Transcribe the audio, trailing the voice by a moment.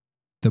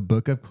The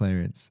Book of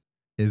Clarence.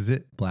 Is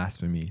it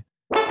blasphemy?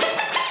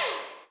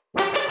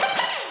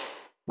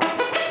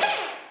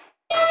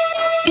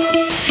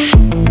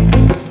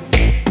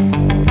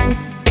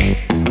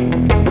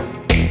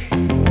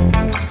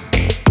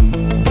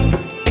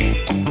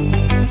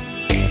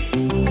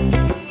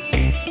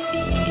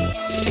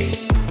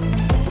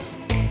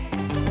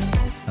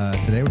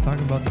 Today we're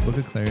talking about The Book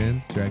of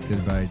Clarence,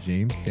 directed by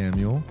James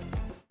Samuel,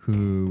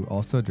 who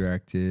also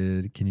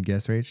directed, can you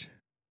guess, Rach?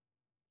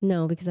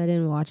 No, because I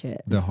didn't watch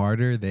it. The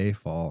Harder They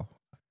Fall.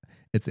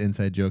 It's an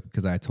inside joke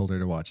because I told her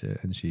to watch it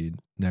and she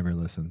never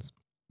listens.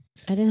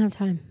 I didn't have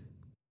time.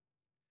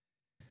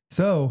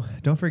 So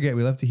don't forget,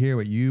 we love to hear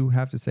what you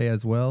have to say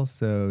as well.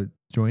 So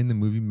join the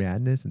movie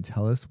madness and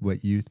tell us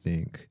what you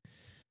think.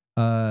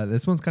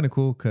 This one's kind of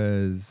cool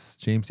because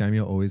James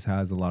Samuel always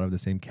has a lot of the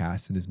same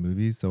cast in his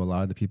movies. So a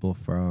lot of the people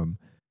from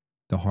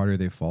The Harder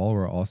They Fall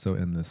were also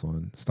in this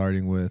one,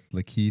 starting with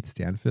Lakeith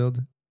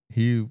Stanfield.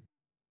 He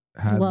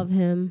had Love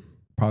him.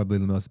 Probably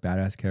the most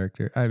badass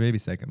character, maybe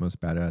second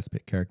most badass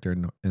character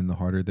in The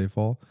Harder They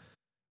Fall.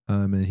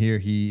 And here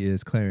he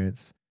is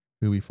Clarence,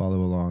 who we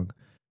follow along.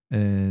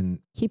 And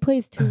he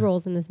plays two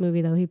roles in this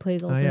movie, though. He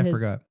plays also I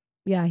forgot.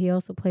 Yeah, he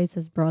also plays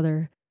his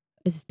brother,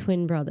 his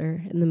twin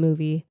brother in the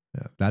movie.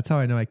 Yeah, that's how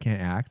I know I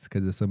can't act,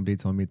 because if somebody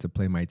told me to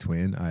play my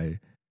twin,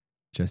 I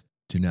just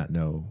do not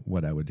know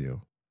what I would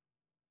do.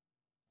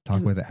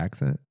 Talk with an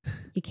accent?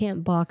 You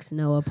can't box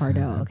Noah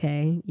Pardo,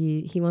 okay?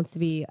 He wants to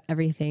be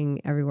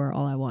everything, everywhere,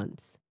 all at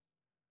once.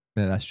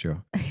 Yeah, that's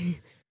true.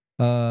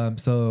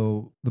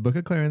 So the Book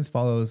of Clarence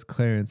follows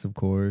Clarence, of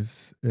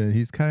course. And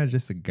he's kind of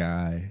just a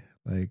guy,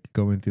 like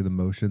going through the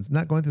motions.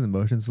 Not going through the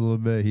motions a little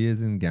bit. He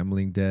is in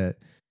gambling debt,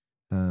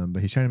 but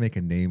he's trying to make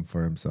a name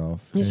for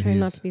himself. He's trying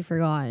not to be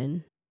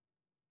forgotten.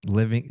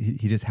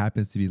 He just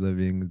happens to be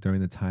living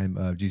during the time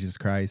of Jesus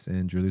Christ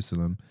in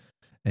Jerusalem,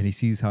 and he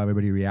sees how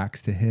everybody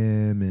reacts to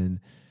him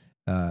and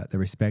the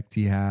respect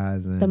he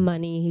has and the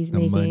money he's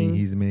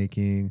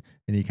making,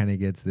 and he kind of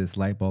gets this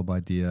light bulb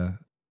idea,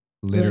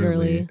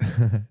 literally.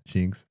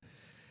 Jinx,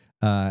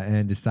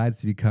 and decides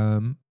to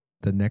become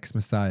the next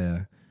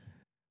Messiah.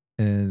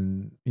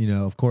 And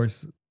of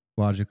course,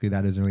 logically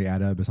that doesn't really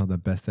add up. It's not the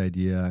best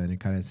idea, and it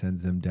kind of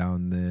sends him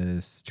down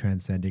this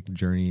transcendent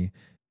journey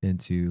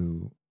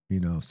into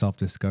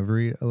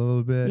self-discovery a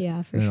little bit.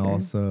 Yeah, for and sure. And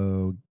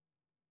also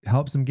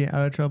helps him get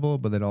out of trouble,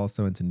 but then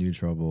also into new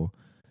trouble.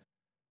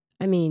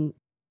 I mean,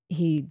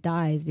 he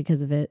dies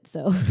because of it,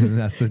 so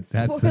that's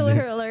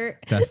spoiler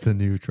alert. That's the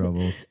new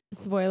trouble.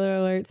 Spoiler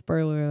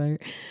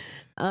alert.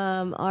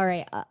 All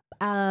right.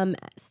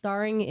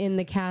 Starring in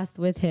the cast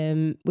with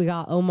him, we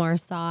got Omar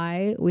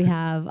Sy, we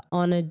have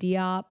Anna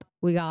Diop,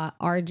 we got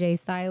RJ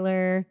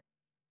Cyler.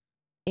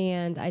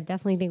 And I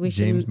definitely think we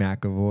should... James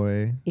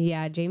McAvoy.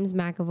 Yeah, James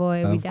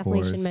McAvoy. We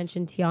definitely should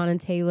mention Tiana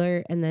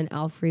Taylor and then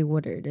Alfre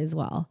Woodard as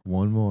well.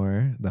 One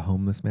more, the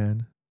homeless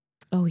man.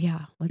 Oh,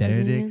 yeah. What's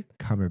Benedict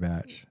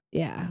Cumberbatch.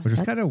 Yeah. Which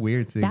was kind of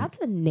weird seeing. That's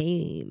a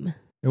name.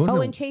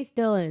 And Chase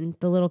Dillon,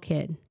 the little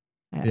kid.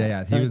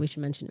 Yeah. I feel like we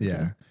should mention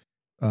him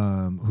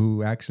too.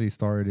 Who actually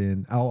starred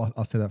in...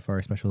 I'll say that for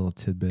our special little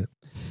tidbit.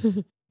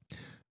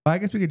 I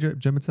guess we could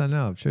jump into that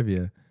now.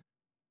 Trivia.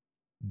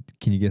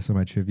 Can you guess what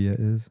my trivia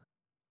is?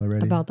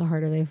 Already? About The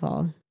Harder They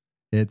Fall.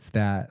 It's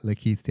that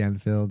Lakeith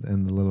Stanfield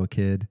and the little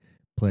kid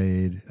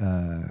played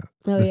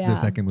the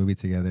second movie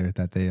together,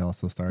 that they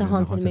also starred in the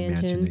Haunted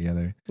Mansion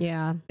together.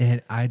 Yeah.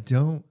 And I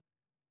don't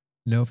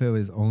know if it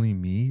was only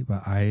me,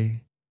 but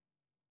I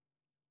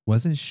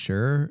wasn't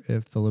sure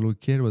if the little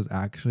kid was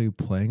actually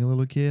playing a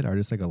little kid or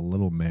just like a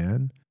little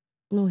man.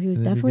 No, he was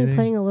definitely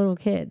playing a little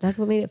kid. That's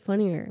what made it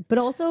funnier. But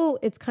also,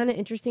 it's kind of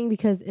interesting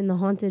because in the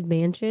Haunted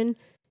Mansion,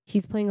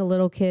 he's playing a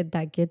little kid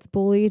that gets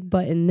bullied,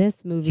 but in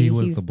this movie,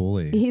 he's the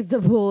bully. He's the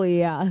bully,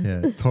 yeah.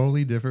 Yeah,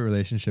 totally different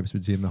relationships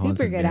between the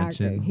Haunted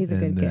Mansion. Acting. He's a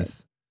good kid.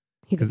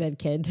 He's a good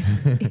kid.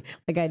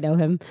 Like I know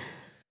him.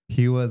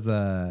 He was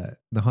the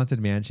Haunted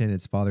Mansion.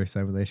 It's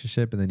father-son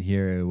relationship, and then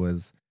here it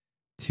was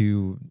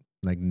two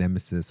like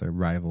nemesis or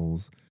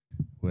rivals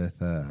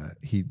with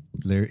he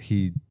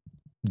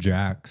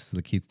Jax,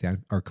 Lakeith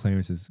Stanfield, or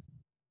Clarence is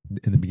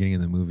in the beginning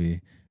of the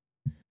movie,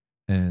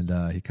 and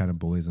he kind of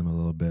bullies him a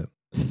little bit.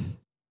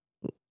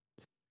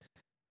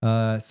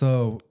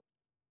 So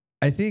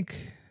I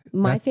think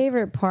my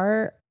favorite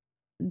part,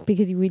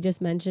 because we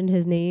just mentioned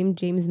his name,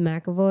 James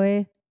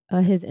McAvoy,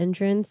 his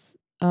entrance,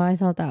 I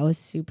thought that was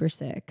super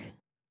sick.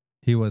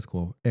 He was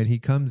cool. And he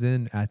comes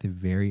in at the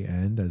very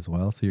end as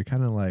well. So you're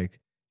kind of like,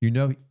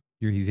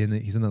 he's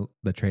in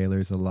the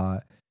trailers a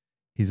lot.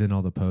 He's in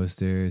all the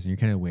posters and you're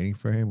kind of waiting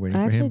for him.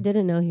 I actually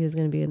didn't know he was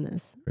going to be in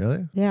this.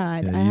 Really? Yeah.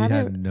 I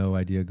had no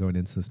idea going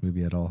into this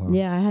movie at all, huh?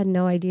 Yeah, I had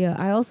no idea.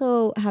 I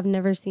also have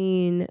never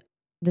seen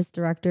this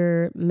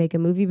director make a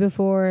movie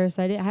before,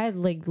 so I had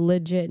like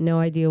legit no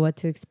idea what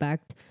to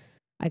expect.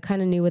 I kind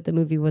of knew what the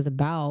movie was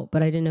about,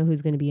 but I didn't know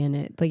who's going to be in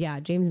it. But yeah,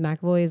 James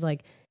McAvoy's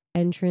like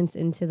entrance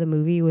into the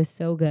movie was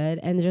so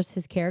good, and just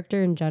his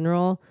character in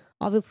general.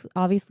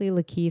 Obviously,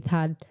 Lakeith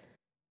had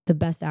the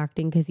best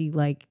acting because he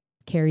like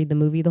carried the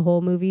movie the whole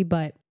movie,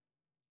 but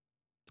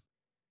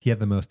He had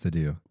the most to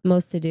do.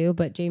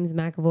 But James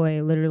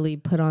McAvoy literally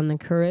put on the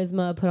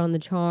charisma, put on the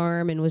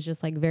charm, and was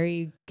just like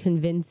very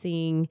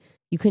convincing.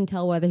 You couldn't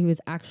tell whether he was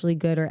actually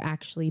good or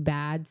actually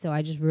bad. So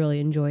I just really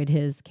enjoyed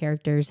his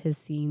characters, his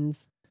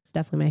scenes. It's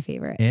definitely my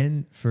favorite.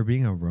 And for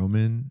being a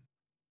Roman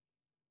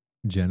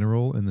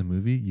general in the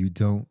movie, you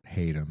don't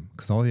hate him,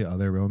 because all the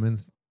other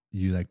Romans,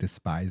 you like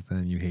despise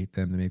them, you hate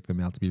them, they make them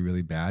out to be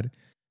really bad.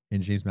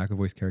 And James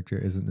McAvoy's character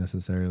isn't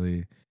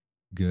necessarily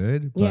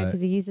good, Yeah, but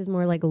because he uses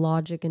more like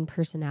logic and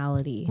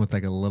personality. with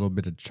like a little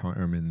bit of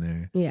charm in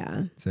there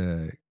Yeah,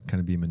 to kind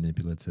of be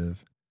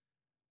manipulative.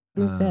 it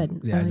was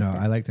good. Yeah,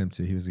 I I liked him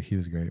too. He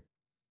was great.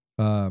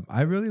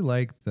 I really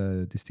like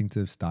the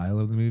distinctive style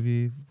of the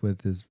movie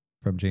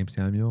from James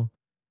Samuel.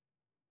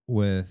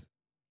 With,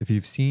 if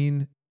you've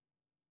seen,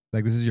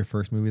 like, this is your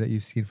first movie that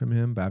you've seen from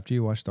him, but after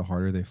you watch The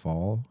Harder They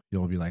Fall,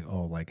 you'll be like,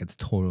 oh, like it's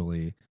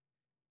totally,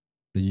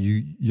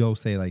 you'll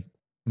say like,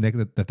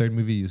 the third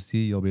movie you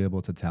see, you'll be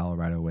able to tell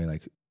right away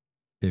like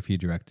if he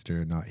directed it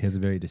or not. He has a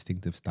very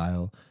distinctive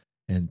style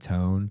and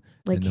tone,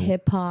 like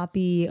hip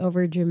hoppy,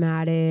 over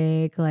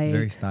dramatic, like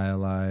very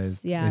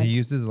stylized. Yeah, and he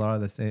uses a lot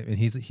of the same. And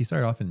he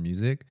started off in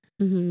music,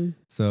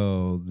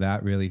 so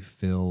that really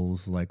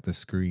fills like the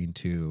screen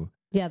too.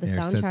 Yeah, the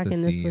soundtrack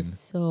in this was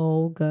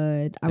so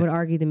good. I would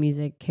argue the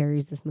music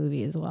carries this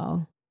movie as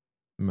well.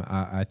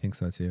 I think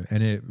so too,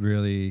 and it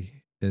really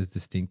is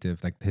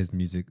distinctive. Like his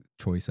music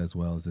choice as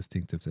well is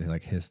distinctive to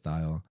like his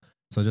style.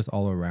 So just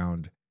all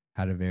around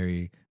had a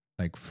very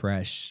like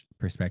fresh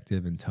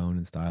perspective and tone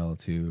and style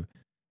to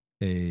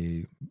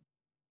a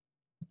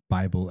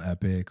Bible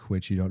epic,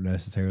 which you don't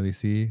necessarily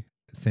see.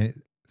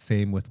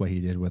 Same with what he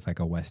did with like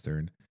a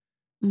Western.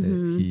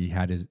 He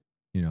had his,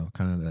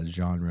 kind of the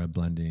genre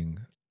blending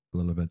a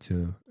little bit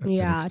too.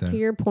 Yeah, to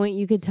your point,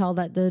 you could tell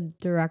that the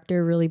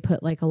director really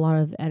put like a lot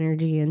of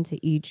energy into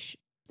each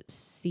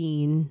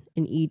scene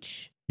and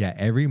each. Yeah,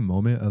 every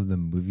moment of the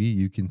movie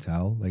you can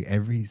tell, like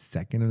every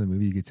second of the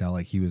movie you could tell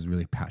like he was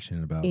really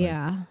passionate about.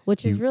 Yeah,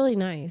 which is really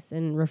nice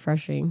and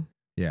refreshing.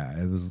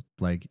 Yeah, it was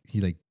like he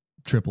like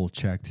triple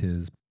checked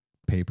his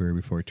paper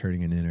before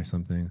turning it in or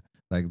something.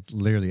 Like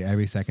literally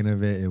every second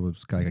of it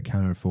was like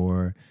accounted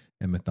for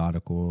and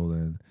methodical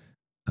and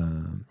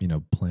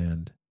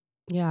planned.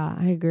 Yeah,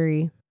 I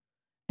agree.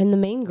 And the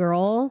main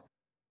girl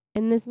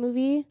in this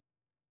movie,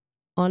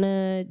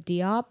 Anna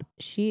Diop,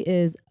 she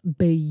is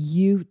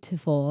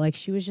beautiful. Like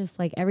she was just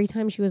like, every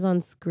time she was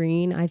on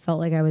screen, I felt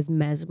like I was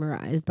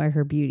mesmerized by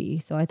her beauty.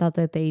 So I thought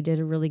that they did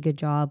a really good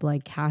job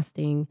like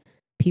casting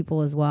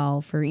people as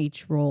well for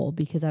each role,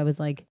 because I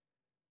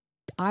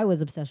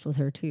was obsessed with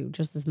her too,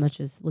 just as much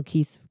as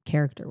Lakeith's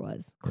character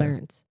was,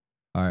 Clarence.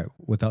 Yeah. All right.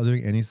 Without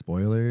doing any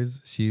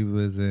spoilers, she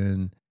was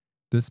in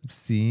this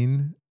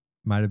scene,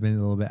 might have been a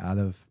little bit out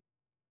of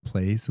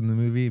place in the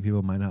movie.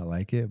 People might not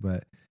like it,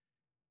 but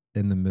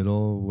in the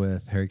middle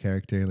with her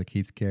character and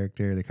Lakeith's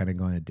character, they kind of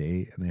go on a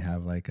date and they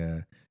have like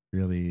a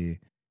really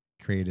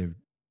creative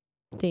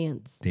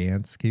dance.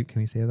 Can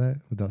we say that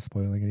without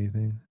spoiling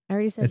anything? I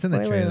already said it's in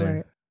the trailer.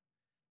 Alert.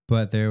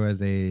 But there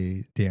was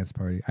a dance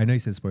party. I know you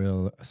said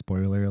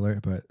spoiler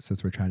alert, but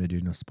since we're trying to do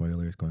no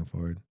spoilers going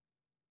forward.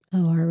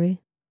 Oh, are we?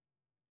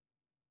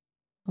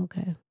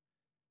 Okay.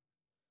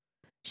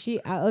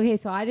 Okay,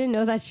 so I didn't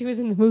know that she was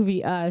in the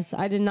movie Us.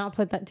 I did not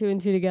put that 2 and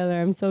 2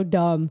 together. I'm so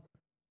dumb.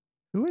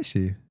 Who is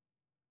she?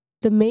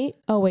 The main?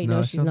 Oh wait,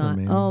 no, she's not.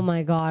 Oh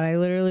my god, I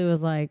literally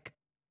was like,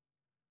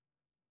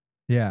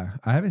 yeah,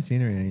 I haven't seen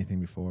her in anything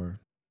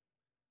before.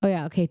 Oh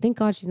yeah, okay. Thank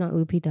God she's not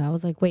Lupita. I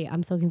was like, wait,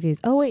 I'm so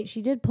confused. Oh wait,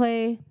 she did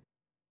play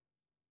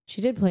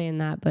in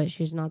that, but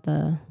she's not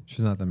the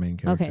main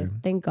character. Okay,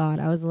 thank God.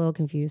 I was a little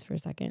confused for a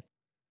second.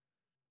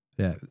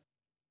 Yeah.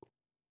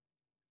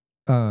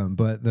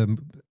 But the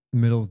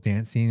middle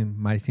dance scene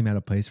might seem out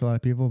of place for a lot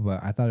of people,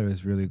 but I thought it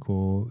was really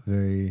cool,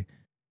 very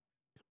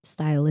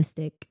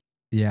stylistic.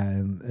 Yeah,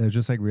 and it was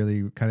just like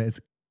really kind of,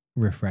 it's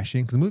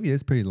refreshing because the movie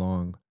is pretty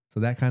long, so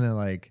that kind of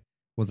like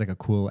was like a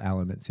cool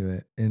element to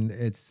it, and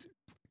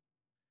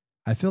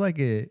I feel like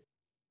it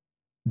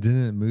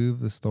didn't move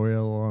the story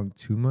along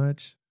too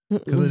much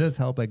because it does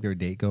help like their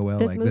date go well.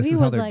 This movie this is was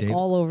how their like date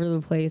all over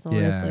the place,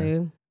 honestly.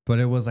 Yeah, but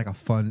it was like a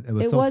fun. It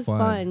was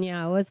fun.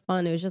 Yeah, it was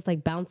fun. It was just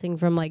like bouncing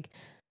from like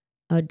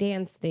a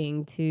dance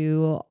thing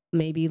to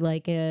maybe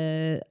like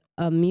a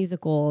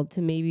musical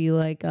to maybe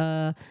like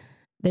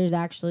there's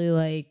actually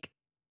like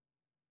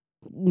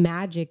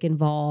magic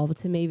involved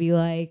to maybe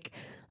like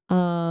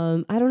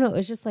I don't know.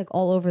 It's just like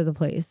all over the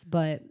place,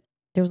 but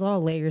there was a lot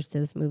of layers to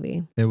this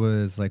movie. It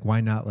was like, why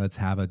not? Let's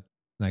have a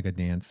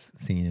dance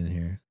scene in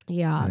here.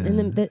 Yeah, and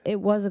then it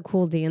was a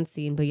cool dance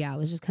scene, but yeah, it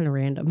was just kind of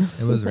random.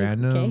 It was like,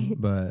 random, okay.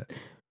 But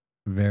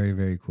very,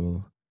 very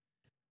cool.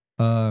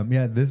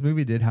 Yeah, this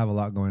movie did have a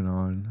lot going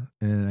on,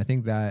 and I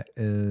think that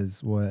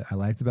is what I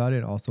liked about it,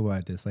 and also what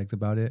I disliked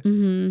about it.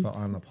 Mm-hmm. But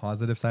on the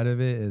positive side of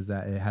it is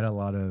that it had a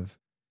lot of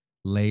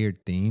layered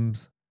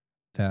themes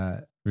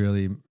that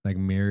really like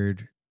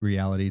mirrored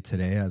reality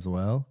today as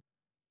well,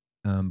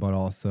 but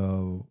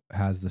also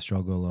has the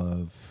struggle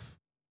of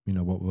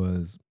what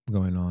was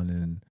going on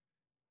in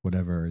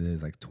whatever it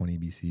is, like 20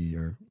 BC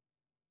or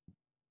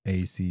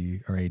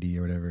AC or AD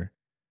or whatever,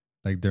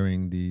 like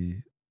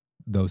during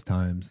those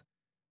times.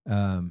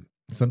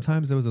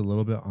 Sometimes it was a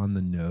little bit on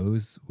the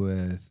nose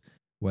with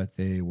what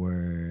they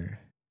were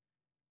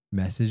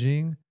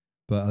messaging,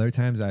 but other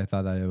times I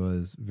thought that it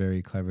was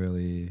very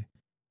cleverly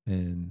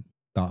and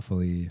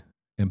thoughtfully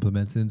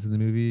implemented into the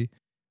movie,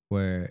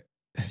 where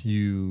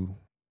you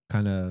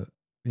kind of,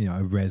 it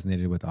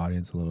resonated with the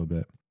audience a little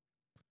bit.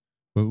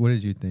 What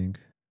did you think?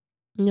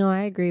 No,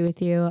 I agree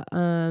with you.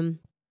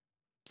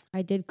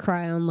 I did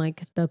cry on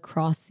like the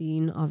cross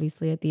scene,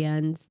 obviously at the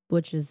end,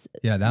 which is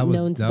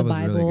known to the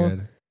Bible. Really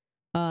good.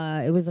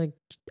 It was like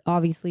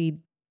obviously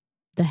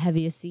the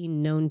heaviest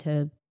scene known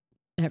to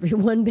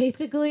everyone,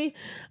 basically.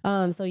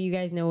 So you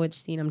guys know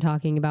which scene I'm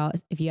talking about.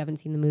 If you haven't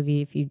seen the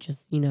movie, if you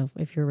just,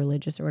 if you're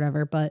religious or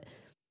whatever, but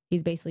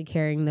he's basically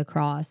carrying the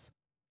cross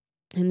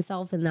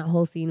himself, and that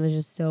whole scene was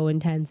just so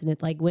intense, and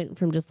it like went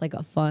from just like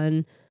a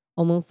fun,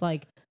 almost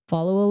like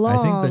follow along.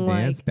 I think the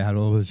dance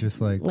battle was just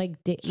like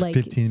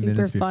 15 super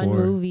minutes fun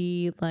before.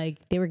 movie. Like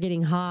they were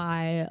getting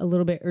high a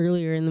little bit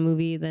earlier in the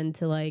movie than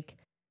to like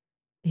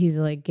he's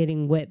like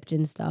getting whipped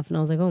and stuff, and I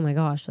was like, oh my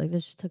gosh, like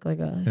this just took like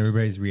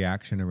everybody's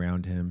reaction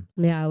around him.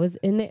 Yeah, it was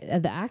in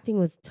the acting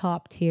was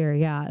top tier.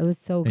 Yeah, it was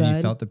so good. And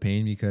you felt the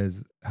pain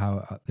because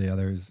how the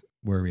others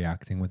were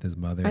reacting with his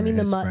mother. I mean,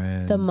 his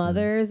friends, the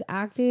mother's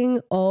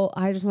acting. Oh,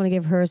 I just want to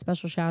give her a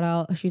special shout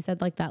out. She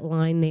said like that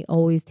line, "They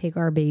always take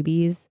our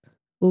babies."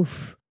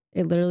 Oof,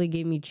 it literally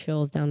gave me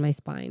chills down my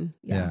spine.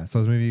 Yeah. So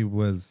this movie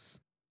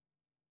was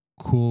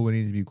cool when it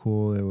needed to be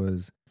cool. It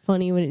was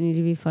funny when it needed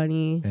to be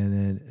funny, and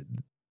then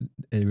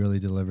it really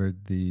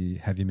delivered the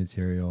heavy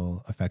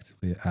material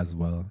effectively as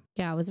well.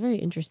 Yeah, it was a very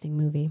interesting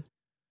movie.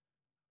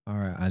 All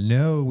right, I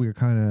know we're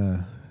kind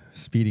of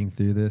speeding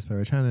through this, but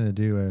we're trying to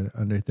do an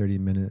under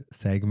 30-minute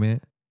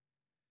segment.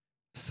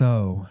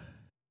 So,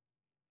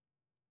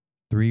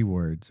 3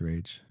 words,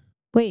 Rach.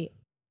 Wait,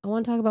 I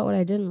want to talk about what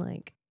I didn't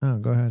like. Oh,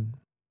 go ahead.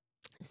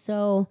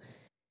 So,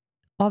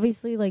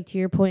 obviously, like to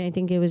your point, I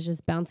think it was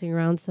just bouncing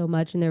around so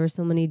much, and there were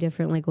so many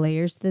different like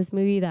layers to this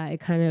movie that it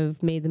kind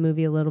of made the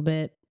movie a little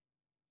bit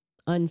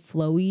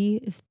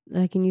unflowy, if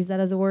I can use that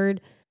as a word.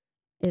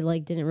 It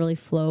like didn't really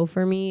flow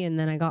for me, and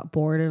then I got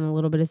bored in a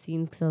little bit of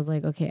scenes because I was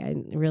like, okay, I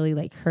really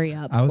like hurry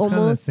up. I was kind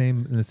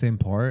of in the same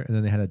part, and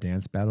then they had a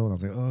dance battle, and I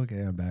was like, oh, okay,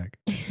 I'm back.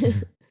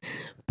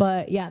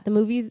 But yeah,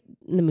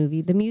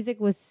 the music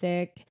was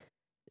sick.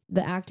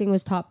 The acting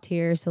was top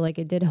tier, so like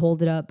it did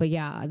hold it up. But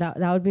yeah, that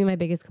would be my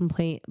biggest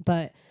complaint.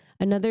 But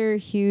another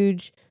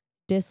huge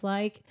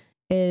dislike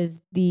is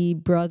the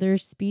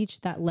brother's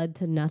speech that led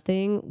to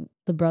nothing.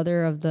 The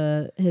brother of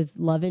his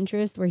love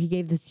interest, where he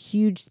gave this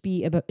huge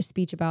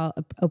speech about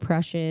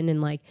oppression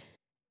and like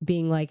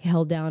being like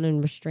held down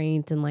and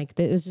restraint, and like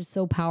it was just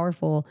so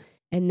powerful.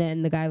 And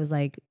then the guy was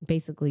like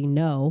basically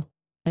no,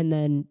 and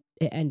then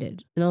it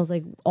ended. And I was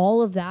like,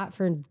 all of that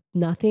for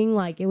nothing.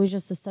 Like it was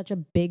just such a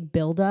big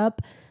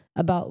buildup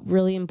about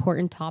really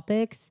important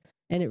topics,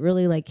 and it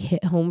really like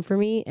hit home for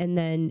me. And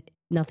then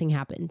nothing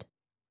happened.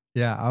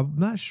 Yeah, I'm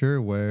not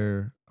sure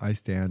where I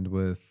stand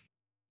with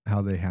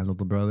how they handled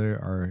the brother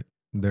or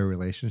their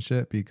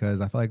relationship,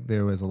 because I feel like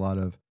there was a lot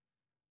of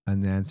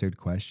unanswered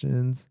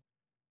questions,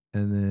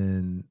 and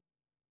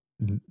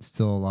then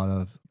still a lot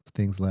of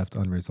things left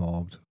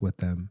unresolved with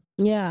them.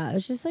 Yeah, it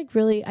was just like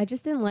really, I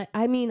just didn't like,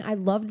 I mean, I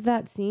loved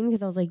that scene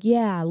because I was like,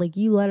 yeah, like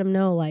you let him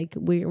know, like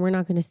we're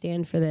not going to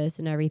stand for this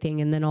and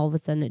everything. And then all of a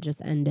sudden it just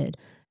ended.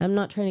 I'm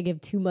not trying to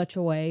give too much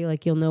away.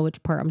 Like you'll know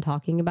which part I'm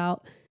talking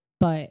about,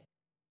 but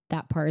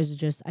that part is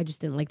just, I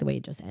just didn't like the way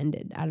it just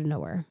ended out of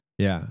nowhere.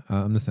 Yeah,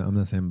 I'm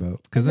the same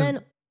boat. Because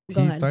then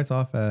he starts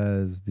off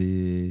as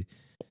the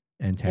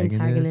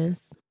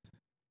antagonist.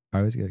 I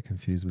always get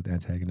confused with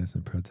antagonist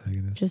and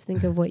protagonist. Just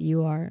think of what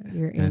you are.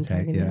 You're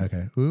antagonist. Yeah,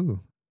 okay.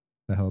 Ooh,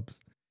 that helps.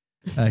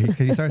 Because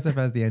he starts off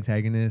as the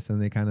antagonist, and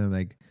they kind of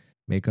like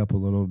make up a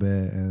little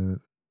bit, and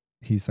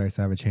he starts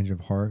to have a change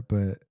of heart,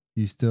 but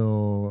you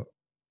still,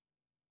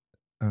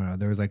 I don't know,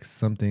 there was like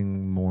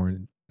something more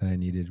that I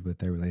needed with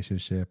their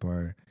relationship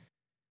or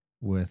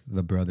with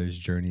the brother's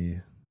journey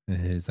and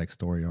his like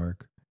story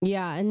arc.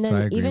 Yeah, and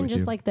then even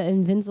just like the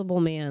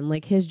invincible man,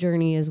 like his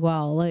journey as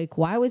well. Like,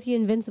 why was he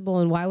invincible,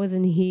 and why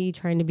wasn't he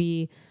trying to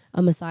be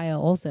a messiah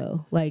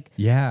also? Like,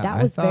 yeah,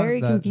 that was very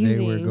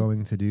confusing. They were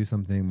going to do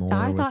something more.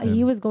 I thought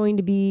he was going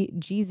to be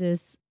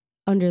Jesus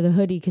under the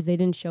hoodie because they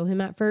didn't show him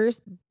at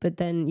first. But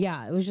then,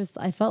 yeah, it was just,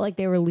 I felt like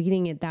they were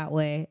leading it that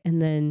way,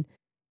 and then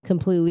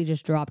completely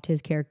just dropped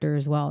his character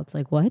as well. It's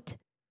like, what?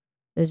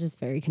 It's just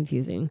very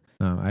confusing.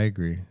 No, I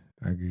agree.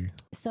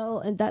 So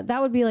and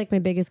that would be like my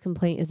biggest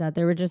complaint, is that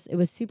it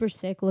was super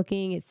sick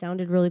looking. It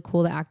sounded really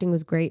cool. The acting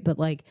was great, but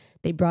like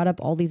they brought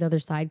up all these other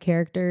side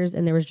characters,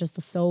 and there was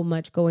just so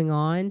much going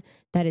on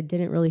that it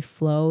didn't really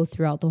flow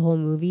throughout the whole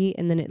movie.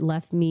 And then it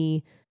left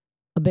me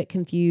a bit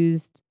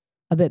confused,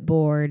 a bit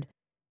bored,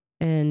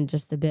 and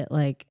just a bit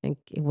like,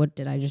 what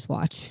did I just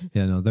watch?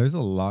 Yeah, no, there's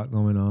a lot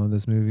going on in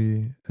this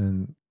movie,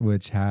 and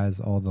which has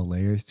all the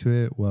layers to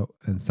it. Well,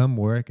 and some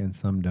work and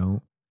some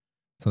don't.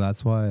 So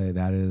that's why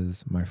that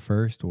is my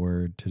first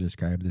word to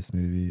describe this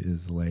movie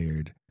is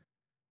layered.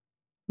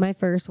 My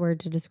first word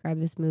to describe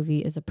this movie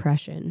is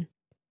oppression.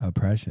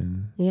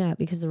 Oppression. Yeah,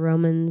 because the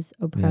Romans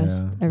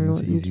oppressed everyone.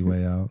 It's an easy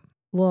way out.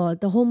 Well,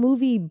 the whole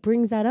movie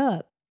brings that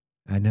up.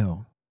 I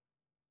know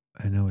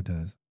it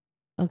does.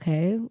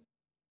 Okay.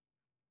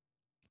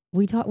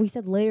 We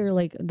said layer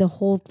like the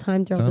whole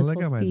time throughout this whole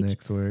speech. Don't look at my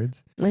next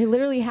words. I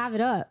literally have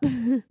it up.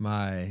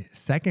 My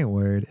second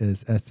word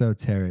is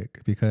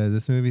esoteric, because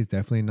this movie is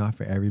definitely not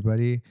for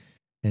everybody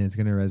and it's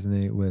going to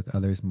resonate with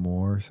others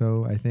more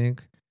so, I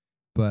think.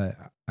 But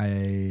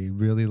I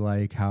really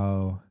like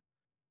how,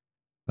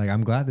 like,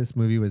 I'm glad this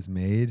movie was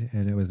made,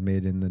 and it was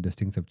made in the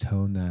distinctive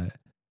tone that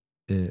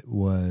it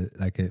was,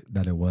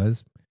 that it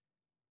was.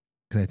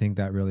 Because I think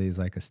that really is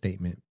like a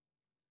statement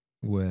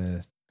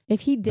with...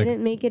 If he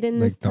didn't make it in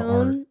this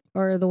tone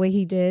or the way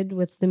he did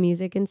with the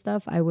music and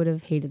stuff, I would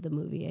have hated the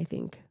movie, I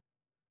think.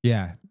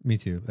 Yeah, me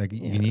too. Like,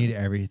 you need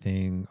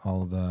everything,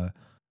 all the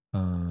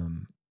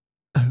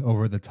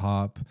over the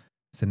top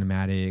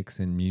cinematics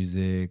and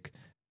music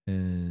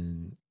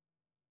and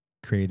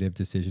creative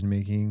decision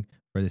making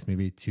for this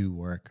movie to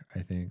work, I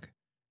think.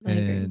 I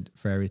agree.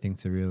 For everything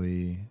to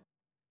really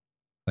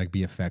like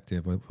be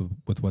effective with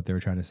what they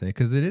were trying to say,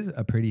 because it is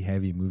a pretty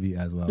heavy movie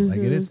as well. Like,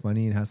 it is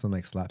funny and has some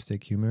like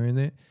slapstick humor in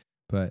it,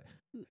 but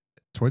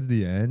towards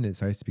the end it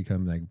starts to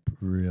become like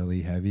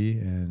really heavy,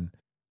 and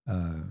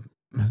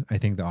I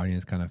think the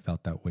audience kind of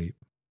felt that weight.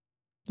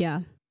 Yeah.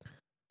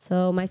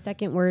 So my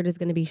second word is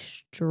going to be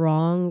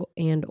strong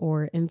and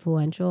or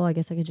influential. I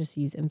guess I could just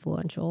use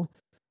influential,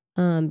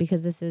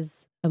 because this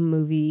is a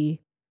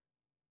movie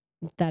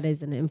that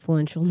is an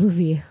influential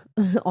movie,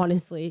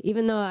 honestly,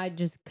 even though I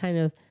just kind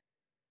of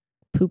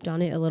pooped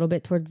on it a little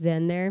bit towards the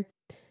end there.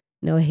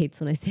 Noah hates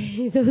when I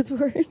say those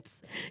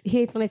words. He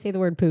hates when I say the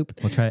word poop.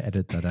 We'll try to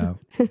edit that out.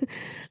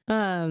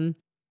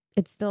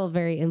 It's still a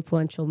very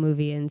influential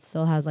movie and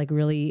still has like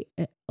really,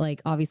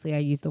 like, obviously I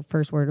used the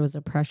first word was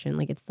oppression.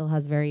 Like, it still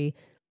has very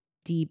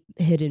deep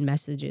hidden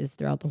messages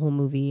throughout the whole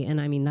movie.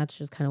 And I mean, that's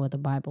just kind of what the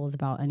Bible is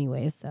about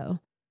anyway. So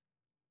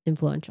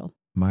influential.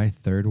 My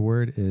third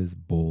word is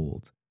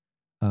bold.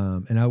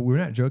 And we're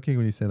not joking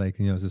when you say, like,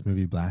 is this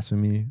movie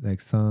blasphemy? Like,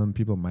 some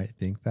people might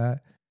think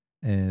that,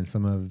 and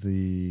some of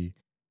the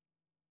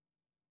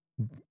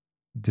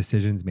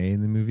decisions made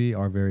in the movie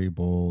are very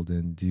bold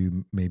and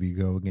do maybe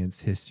go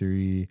against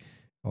history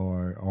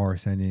or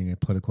sending a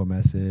political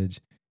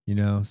message,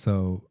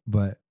 So,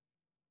 but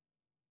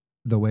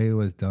the way it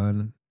was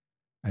done,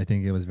 I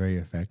think it was very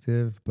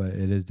effective. But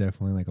it is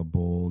definitely like a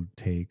bold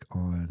take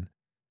on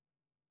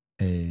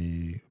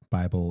a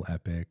Bible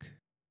epic.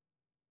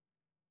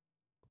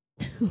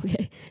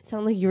 Okay.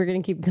 Sound like you were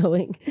going to keep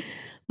going.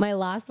 My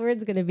last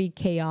word's going to be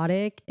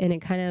chaotic, and it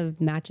kind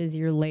of matches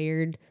your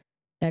layered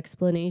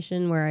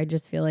explanation where I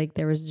just feel like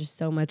there was just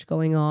so much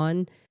going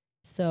on.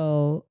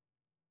 So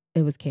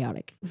it was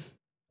chaotic.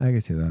 I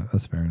can see that.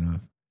 That's fair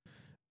enough.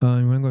 You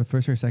want to go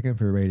first or second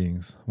for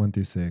ratings, 1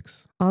 through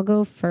 6? I'll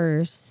go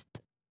first.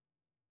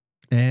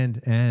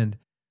 And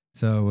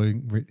so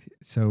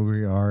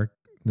we are.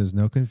 There's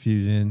no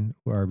confusion.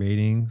 Our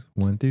ratings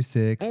 1 through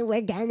 6. And we're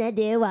gonna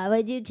do what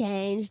would you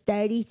change?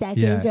 30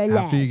 seconds or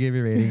less. After you give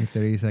your rating,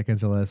 30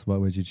 seconds or less,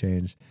 what would you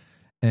change?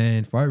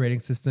 And for our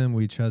rating system,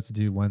 we chose to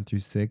do 1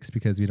 through 6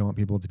 because we don't want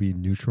people to be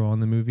neutral on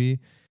the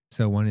movie.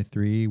 So 1 to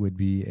 3 would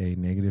be a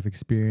negative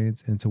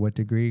experience, and to what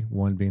degree?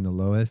 1 being the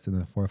lowest, and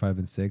then 4, 5,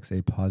 and 6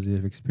 a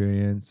positive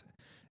experience,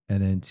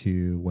 and then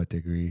to what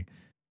degree?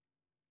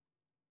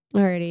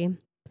 Alrighty.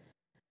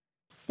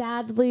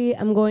 Sadly,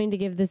 I'm going to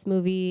give this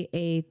movie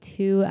a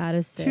 2 out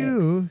of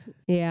 6. 2?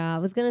 Yeah, I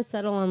was going to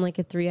settle on like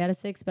a 3 out of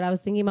 6, but I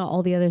was thinking about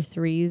all the other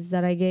 3s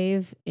that I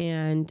gave,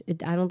 and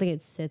I don't think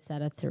it sits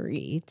at a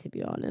 3, to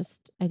be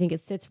honest. I think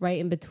it sits right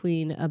in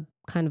between a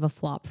kind of a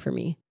flop for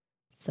me.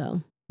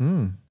 So.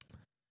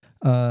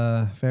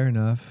 Fair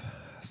enough.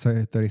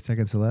 So 30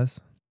 seconds or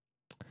less?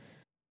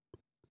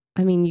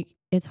 I mean,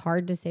 it's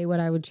hard to say what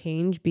I would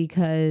change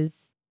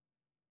because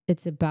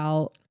it's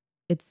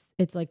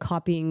like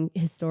copying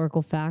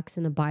historical facts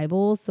in the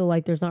Bible. So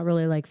like there's not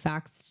really like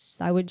facts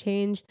I would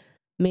change.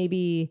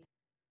 Maybe,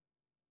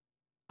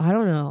 I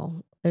don't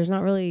know. There's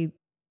not really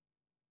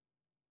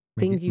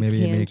things you can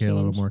change. Maybe make it a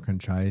little more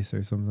concise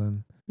or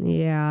something.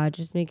 Yeah,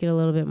 just make it a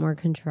little bit more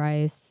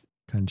concise.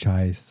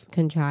 Concise,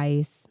 actually.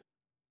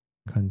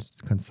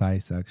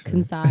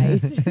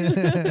 Concise.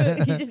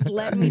 You just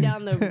led me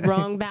down the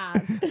wrong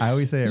path. I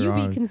always say it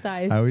wrong. You be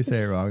concise. I always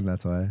say it wrong,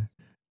 that's why.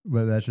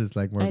 But that's just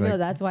like more. I know,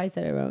 that's why I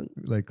said it wrong.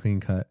 Like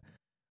clean cut.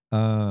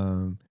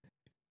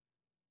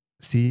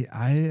 See,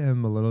 I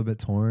am a little bit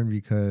torn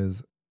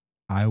because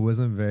I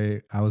wasn't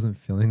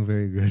feeling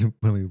very good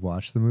when we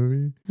watched the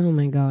movie. Oh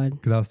my God.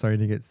 Because I was starting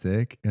to get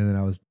sick, and then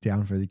I was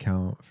down for the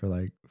count for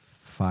like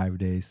 5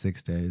 days,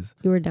 6 days.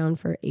 You were down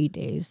for 8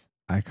 days.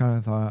 I kind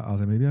of thought, I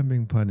was like, maybe I'm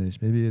being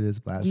punished. Maybe it is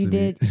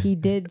blasphemy. He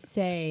did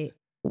say,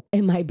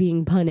 am I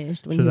being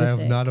punished when Should he was I have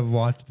sick? not have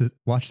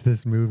watched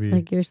this movie? It's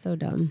like, you're so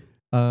dumb.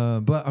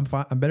 But I'm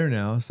fine. I'm better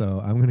now,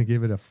 so I'm gonna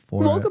give it a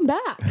 4. Welcome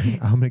back.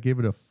 I'm gonna give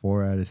it a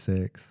 4 out of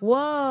 6.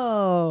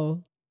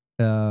 Whoa.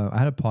 I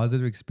had a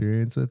positive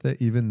experience with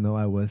it, even though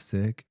I was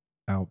sick.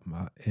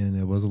 And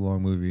it was a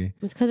long movie.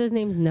 It's because his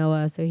name's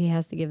Noah, so he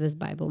has to give this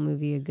Bible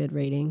movie a good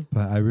rating.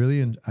 But I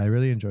really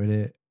enjoyed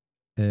it.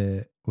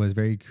 It was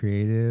very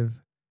creative.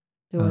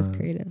 It was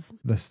creative.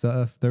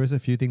 There was a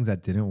few things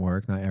that didn't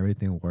work. Not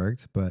everything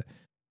worked, but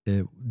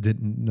it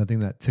didn't. Nothing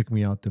that took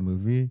me out the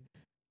movie.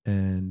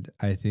 And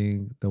I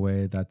think the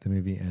way that the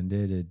movie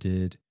ended, it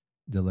did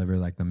deliver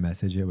like the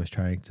message it was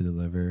trying to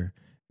deliver.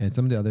 And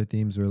some of the other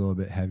themes were a little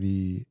bit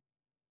heavy,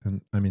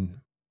 and I mean,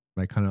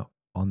 like kind of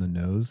on the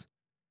nose.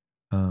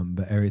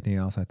 But everything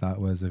else I thought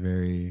was a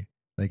very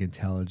like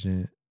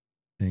intelligent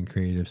and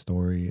creative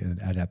story and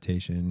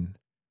adaptation,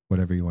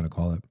 whatever you want to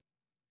call it.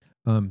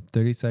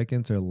 30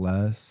 seconds or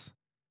less.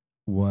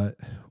 What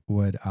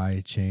would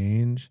I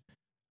change?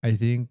 I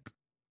think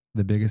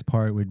the biggest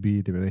part would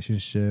be the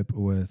relationship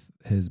with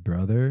his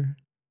brother.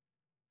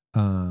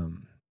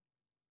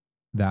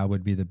 That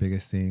would be the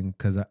biggest thing,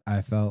 because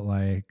I felt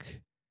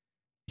like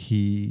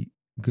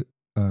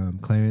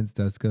Clarence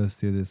does go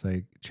through this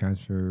like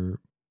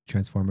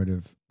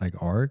transformative like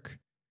arc,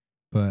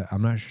 but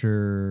I'm not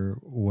sure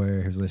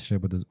where his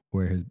relationship with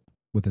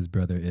his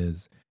brother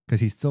is,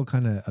 because he's still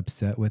kind of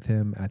upset with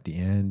him at the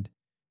end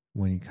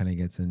when he kind of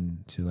gets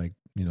into like,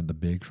 you know, the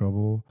big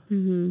trouble.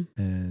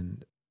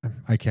 And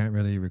I can't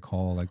really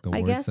recall like the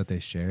words that they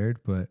shared,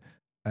 but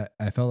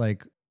I felt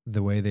like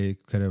the way they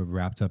could have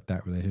wrapped up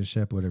that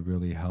relationship would have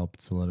really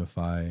helped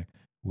solidify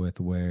with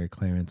where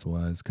Clarence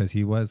was, because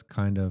he was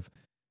kind of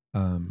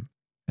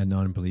a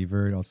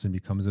non-believer and also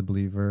becomes a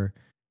believer.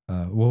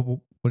 What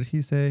did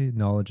he say?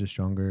 Knowledge is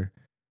stronger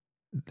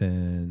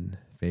than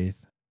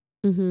faith.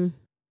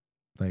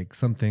 Like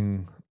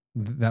something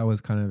that was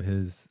kind of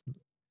his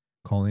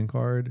calling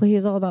card. Well, he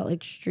was all about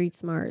like street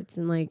smarts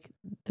and like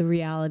the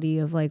reality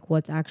of like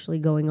what's actually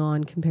going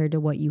on compared to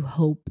what you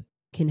hope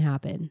can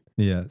happen.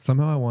 Yeah,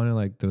 somehow I wanted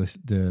like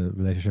the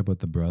relationship with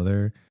the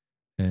brother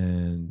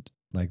and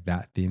like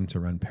that theme to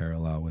run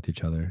parallel with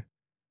each other,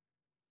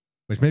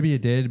 which maybe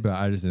it did, but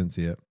I just didn't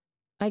see it.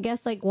 I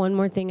guess like one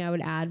more thing I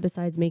would add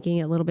besides making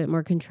it a little bit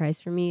more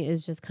concise for me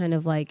is just kind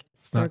of like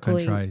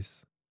circling. Not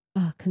concise.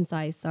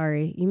 Concise.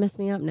 Sorry, you messed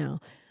me up now.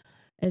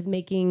 Is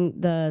making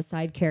the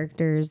side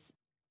characters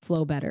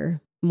flow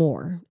better,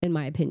 more, in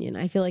my opinion.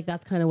 I feel like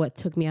that's kind of what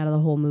took me out of the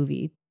whole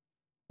movie.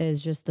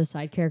 Is just the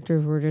side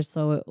characters were just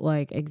so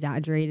like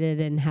exaggerated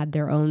and had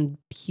their own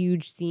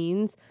huge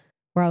scenes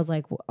where I was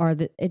like,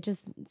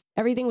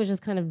 everything was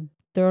just kind of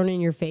thrown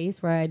in your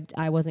face where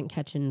I wasn't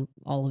catching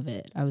all of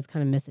it. I was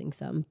kind of missing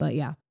some, but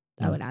yeah,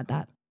 I would add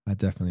that. I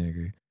definitely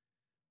agree.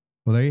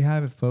 Well, there you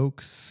have it,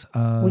 folks.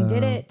 We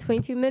did it.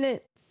 22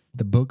 minutes.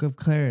 The Book of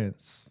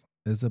Clarence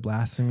is a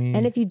blasphemy.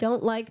 And if you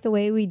don't like the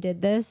way we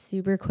did this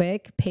super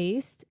quick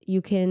paced,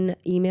 you can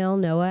email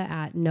Noah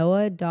at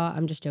Noah.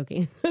 I'm just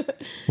joking.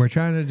 We're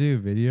trying to do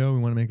video. We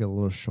want to make it a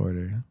little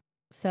shorter.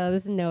 So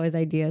this is Noah's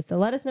idea. So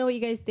let us know what you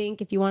guys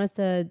think. If you want us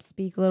to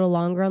speak a little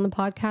longer on the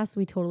podcast,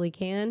 we totally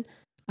can.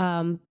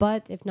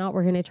 But if not,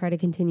 we're going to try to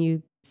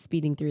continue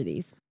speeding through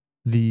these.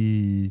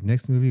 The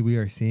next movie we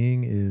are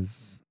seeing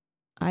is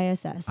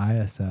ISS.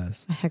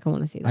 Heck, I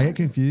want to see that. I get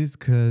confused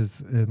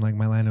because in like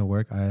my line of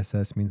work,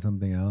 ISS means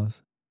something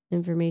else.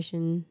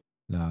 Information.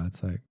 No,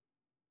 it's like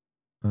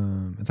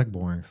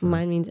boring stuff.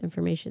 Mine means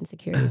information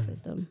security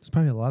system. There's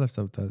probably a lot of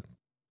stuff that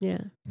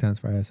stands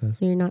for ISS.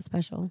 So you're not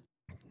special.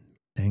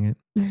 Dang it.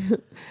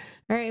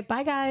 All right.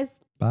 Bye, guys.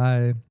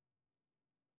 Bye.